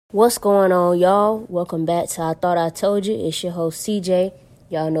What's going on, y'all? Welcome back to I Thought I Told You. It's your host, CJ.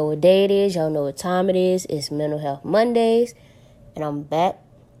 Y'all know what day it is. Y'all know what time it is. It's Mental Health Mondays. And I'm back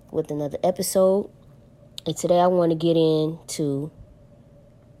with another episode. And today I want to get into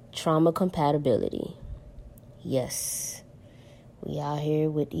trauma compatibility. Yes, we out here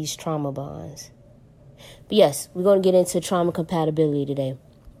with these trauma bonds. But yes, we're going to get into trauma compatibility today.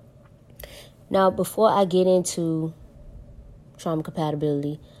 Now, before I get into trauma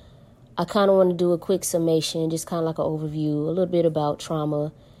compatibility, I kind of want to do a quick summation, just kind of like an overview, a little bit about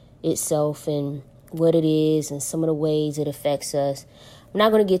trauma itself and what it is and some of the ways it affects us. I'm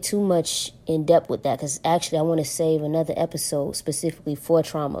not going to get too much in depth with that because actually I want to save another episode specifically for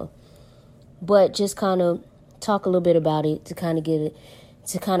trauma. But just kind of talk a little bit about it to kind of get it,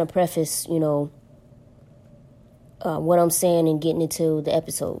 to kind of preface, what I'm saying and getting into the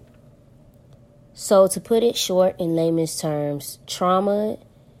episode. So to put it short in layman's terms, trauma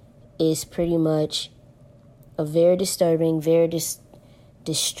is pretty much a very disturbing, very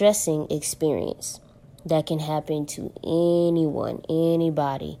distressing experience that can happen to anyone,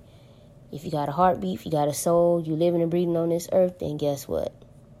 anybody. If you got a heartbeat, if you got a soul, you living and breathing on this earth, then guess what?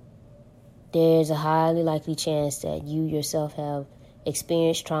 There's a highly likely chance that you yourself have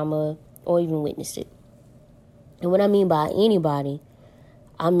experienced trauma or even witnessed it. And what I mean by anybody,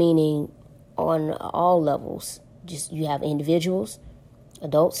 I'm meaning on all levels. Just you have individuals,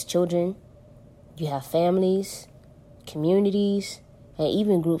 adults, children, you have families, communities, and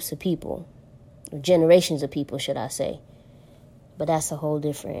even groups of people, or generations of people, should I say. But that's a whole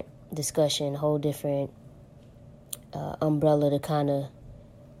different discussion, a whole different umbrella to kind of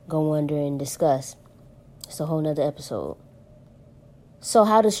go under and discuss. It's a whole nother episode. So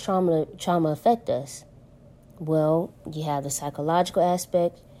how does trauma affect us? Well, you have the psychological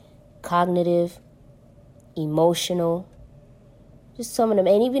aspect, cognitive, emotional, just some of them,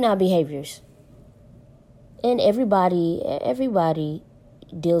 and even our behaviors. And everybody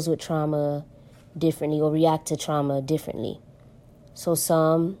deals with trauma differently or react to trauma differently. So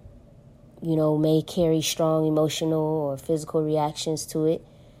some, may carry strong emotional or physical reactions to it.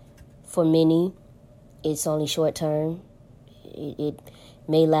 For many, it's only short term. It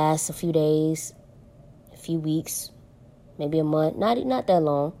may last a few days, a few weeks, maybe a month, not that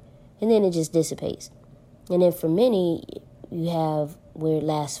long, and then it just dissipates. And then for many, you have where it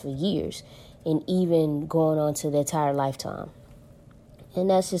lasts for years and even going on to the entire lifetime. And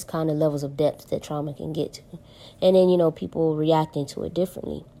that's just kind of levels of depth that trauma can get to. And then, people reacting to it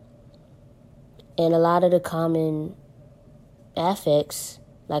differently. And a lot of the common affects,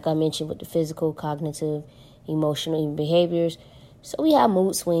 like I mentioned with the physical, cognitive, emotional, even behaviors. So we have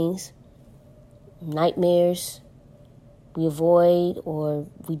mood swings, nightmares. We avoid or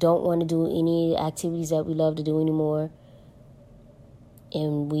we don't want to do any activities that we love to do anymore.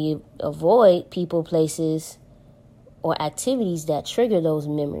 And we avoid people, places, or activities that trigger those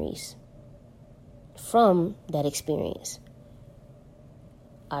memories from that experience.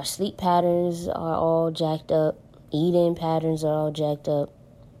 Our sleep patterns are all jacked up. Eating patterns are all jacked up.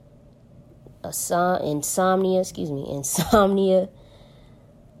 Insomnia.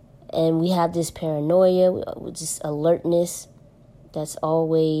 And we have this paranoia, just alertness that's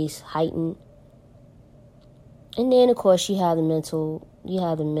always heightened. And then, of course, you have the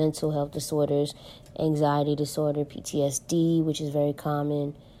mental health disorders, anxiety disorder, PTSD, which is very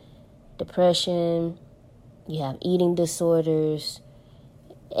common, depression. You have eating disorders,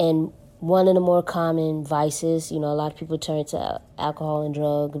 and one of the more common vices, a lot of people turn to alcohol and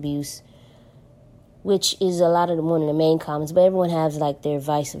drug abuse, which is one of the main commons, but everyone has like their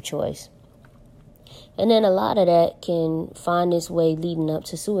vice of choice. And then a lot of that can find its way leading up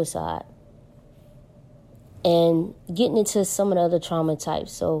to suicide. And getting into some of the other trauma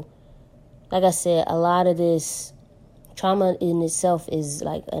types. So, like I said, a lot of this trauma in itself is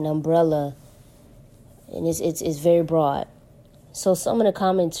like an umbrella, and it's very broad. So some of the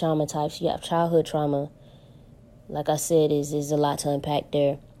common trauma types, you have childhood trauma. Like I said, is a lot to unpack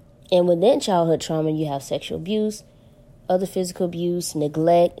there. And within childhood trauma, you have sexual abuse, other physical abuse,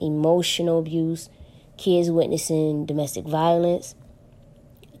 neglect, emotional abuse, kids witnessing domestic violence,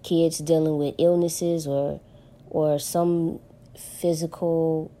 kids dealing with illnesses or some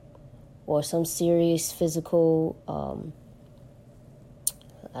physical or some serious physical,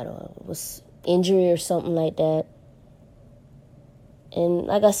 injury or something like that. And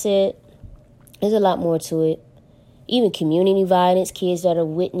like I said, there's a lot more to it. Even community violence, kids that are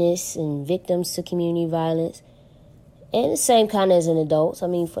witness and victims to community violence. And the same kind as in adults. I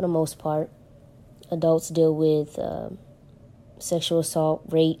mean, for the most part, adults deal with sexual assault,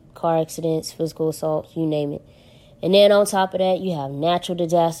 rape, car accidents, physical assault, you name it. And then on top of that, you have natural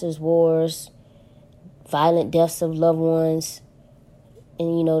disasters, wars, violent deaths of loved ones,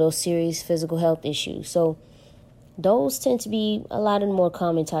 and, those serious physical health issues. So those tend to be a lot of the more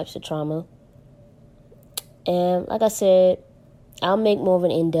common types of trauma. And like I said, I'll make more of an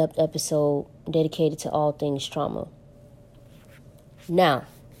in-depth episode dedicated to all things trauma. Now,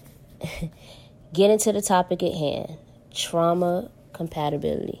 getting to the topic at hand, trauma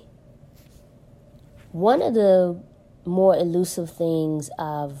compatibility. One of the more elusive things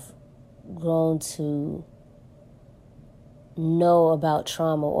I've grown to know about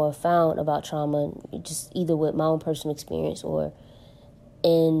trauma or found about trauma, just either with my own personal experience or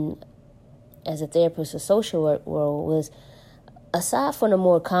as a therapist or social work world, was aside from the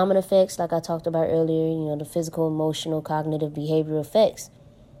more common effects, like I talked about earlier, the physical, emotional, cognitive, behavioral effects,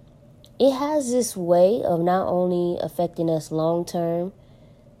 it has this way of not only affecting us long term,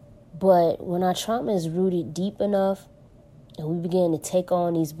 but when our trauma is rooted deep enough and we begin to take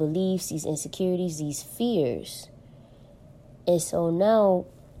on these beliefs, these insecurities, these fears. And so now,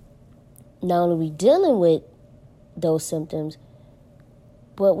 not only are we dealing with those symptoms,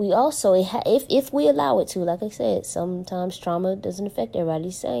 but we also, if we allow it to, like I said, sometimes trauma doesn't affect everybody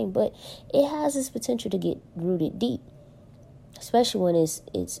the same, but it has this potential to get rooted deep, especially when it's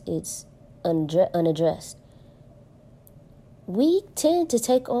unaddressed. We tend to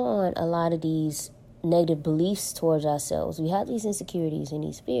take on a lot of these negative beliefs towards ourselves. We have these insecurities and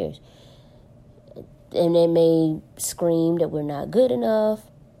these fears. And they may scream that we're not good enough,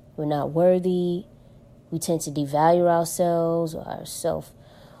 we're not worthy. We tend to devalue ourselves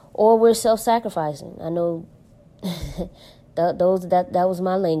or we're self-sacrificing. I know that was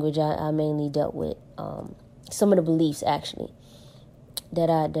my language. I mainly dealt with some of the beliefs actually that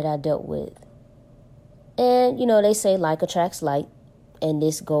I dealt with. And they say like attracts like, and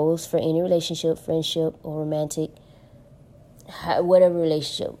this goes for any relationship, friendship or romantic, whatever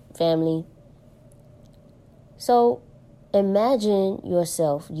relationship, family. So imagine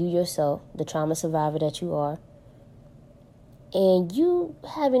yourself, the trauma survivor that you are, and you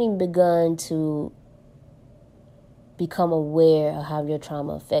haven't even begun to become aware of how your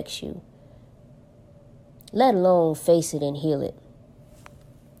trauma affects you, let alone face it and heal it.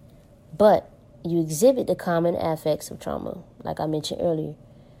 But you exhibit the common affects of trauma, like I mentioned earlier.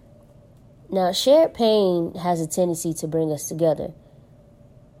 Now, shared pain has a tendency to bring us together.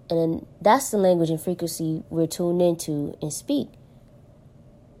 And that's the language and frequency we're tuned into and speak.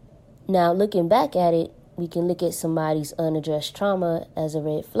 Now, looking back at it, we can look at somebody's unaddressed trauma as a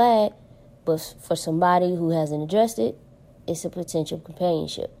red flag, but for somebody who hasn't addressed it, it's a potential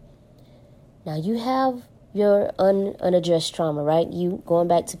companionship. Now, you have your unaddressed trauma, right? You going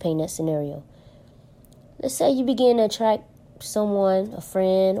back to paint that scenario. Let's say you begin to attract someone, a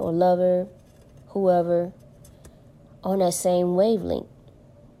friend or lover, whoever, on that same wavelength.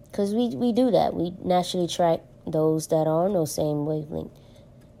 Because we do that. We naturally attract those that are on those same wavelength.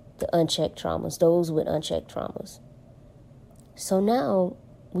 The unchecked traumas, those with unchecked traumas. So now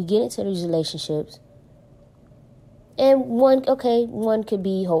we get into these relationships. And one could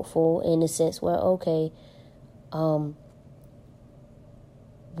be hopeful in the sense where,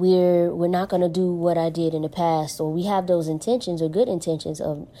 we're not going to do what I did in the past, or we have those intentions or good intentions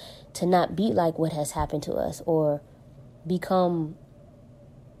to not be like what has happened to us or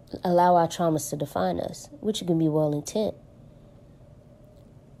allow our traumas to define us, which can be well intent.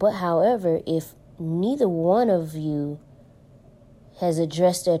 But however, if neither one of you has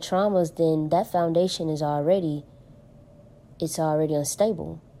addressed their traumas, then that foundation is already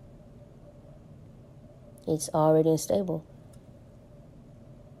unstable. It's already unstable.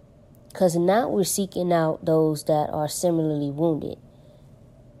 Because now we're seeking out those that are similarly wounded.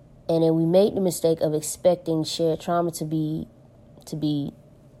 And then we made the mistake of expecting shared trauma to be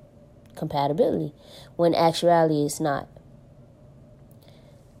compatibility, when actuality it's not.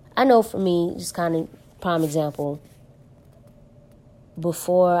 I know for me, just kind of prime example,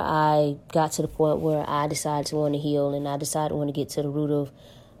 before I got to the point where I decided to want to heal and I decided to want to get to the root of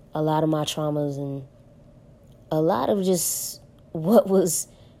a lot of my traumas and a lot of just what was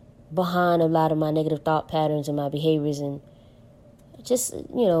behind a lot of my negative thought patterns and my behaviors, and just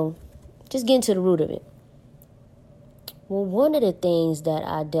getting to the root of it. Well, one of the things that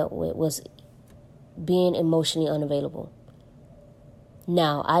I dealt with was being emotionally unavailable.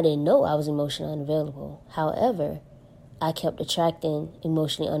 Now, I didn't know I was emotionally unavailable. However, I kept attracting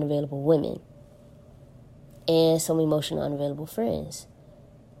emotionally unavailable women and some emotionally unavailable friends.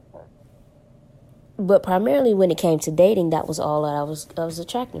 But primarily when it came to dating, that was all that I was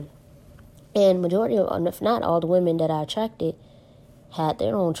attracting. And majority of, if not all, the women that I attracted had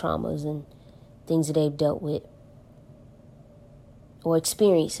their own traumas and things that they've dealt with. or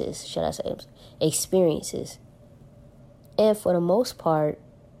experiences, should I say, experiences. And for the most part,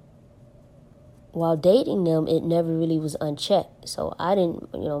 while dating them, it never really was unchecked. So I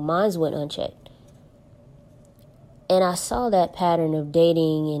didn't, mine went unchecked. And I saw that pattern of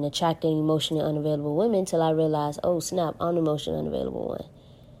dating and attracting emotionally unavailable women till I realized, oh snap, I'm the emotionally unavailable one.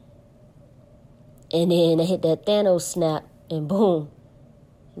 And then I hit that Thanos snap and boom,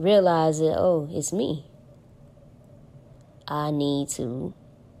 realized that, oh, it's me. I need to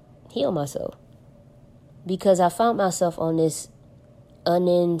heal myself. Because I found myself on this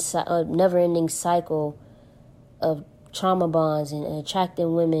never-ending cycle of trauma bonds and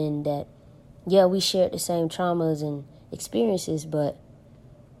attracting women that, yeah, we shared the same traumas and experiences, but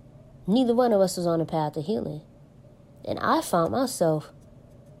neither one of us was on the path to healing. And I found myself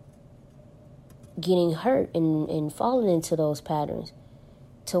getting hurt and falling into those patterns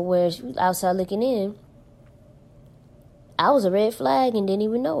to where, outside looking in, I was a red flag and didn't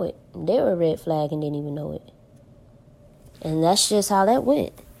even know it. They were a red flag and didn't even know it. And that's just how that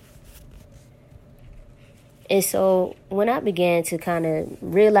went. And so when I began to kind of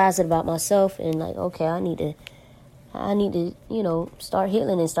realize it about myself and like, okay, I need to, start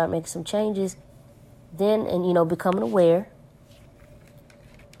healing and start making some changes, then, and, becoming aware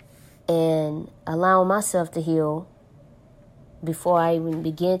and allowing myself to heal before I even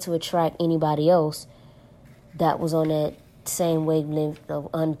began to attract anybody else that was on that same wavelength of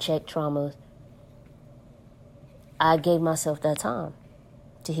unchecked trauma, I gave myself that time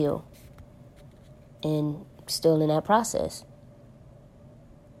to heal. And still in that process.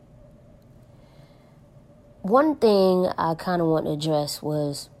 One thing I kind of want to address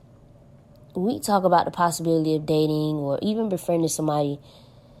was, we talk about the possibility of dating or even befriending somebody.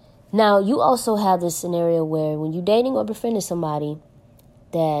 Now, you also have this scenario where when you're dating or befriending somebody,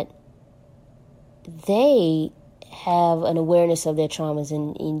 that they have an awareness of their traumas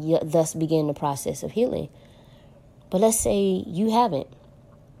and thus begin the process of healing. But let's say you haven't.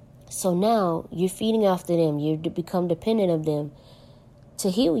 So now you're feeding after them. You become dependent of them to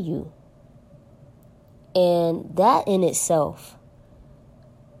heal you. And that in itself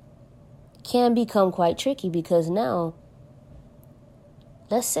can become quite tricky, because now,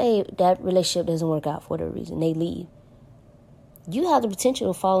 let's say that relationship doesn't work out for whatever reason, they leave. You have the potential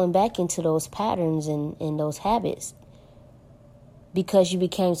of falling back into those patterns and those habits because you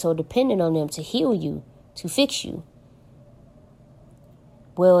became so dependent on them to heal you, to fix you.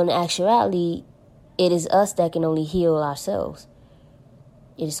 Well, in actuality, it is us that can only heal ourselves.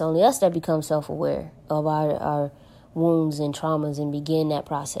 It is only us that become self-aware of our wounds and traumas and begin that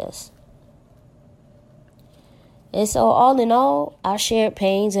process. And so, all in all, our shared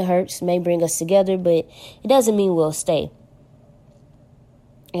pains and hurts may bring us together, but it doesn't mean we'll stay.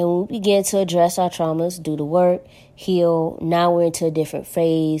 And when we begin to address our traumas, do the work, heal, now we're into a different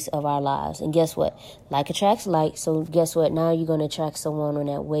phase of our lives. And guess what? Like attracts like. So guess what? Now you're going to attract someone on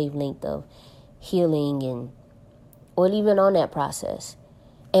that wavelength of healing or even on that process.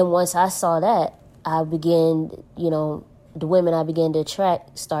 And once I saw that, I began, the women I began to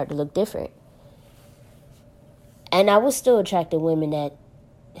attract start to look different. And I was still attracting women that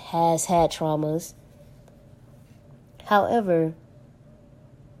has had traumas. However,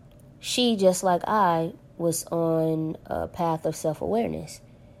 she, just like I, was on a path of self-awareness.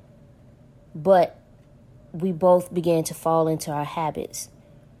 But we both began to fall into our habits,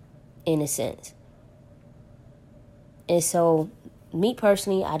 in a sense. And so, me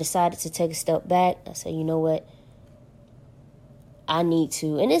personally, I decided to take a step back. I said, you know what? I need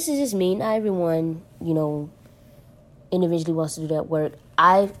to, and this is just me, not everyone, individually wants to do that work.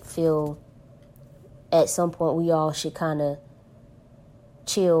 I feel at some point we all should kind of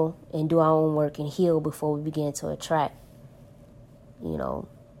chill and do our own work and heal before we begin to attract,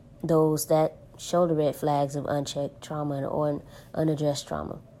 those that show the red flags of unchecked trauma or unaddressed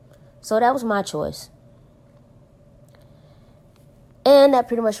trauma. So that was my choice. And that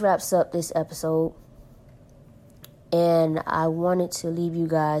pretty much wraps up this episode. And I wanted to leave you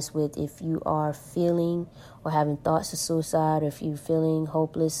guys with, if you are feeling or having thoughts of suicide, or if you're feeling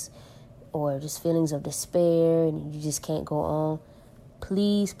hopeless or just feelings of despair and you just can't go on,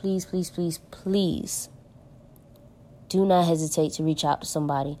 please, please, please, please, please do not hesitate to reach out to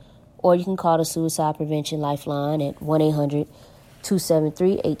somebody. Or you can call the Suicide Prevention Lifeline at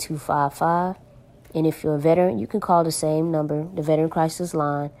 1-800-273-8255. And if you're a veteran, you can call the same number, the Veteran Crisis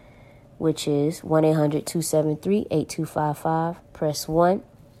Line, which is 1-800-273-8255. Press 1.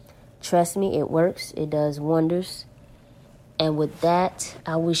 Trust me, it works. It does wonders. And with that,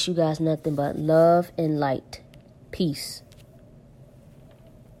 I wish you guys nothing but love and light. Peace.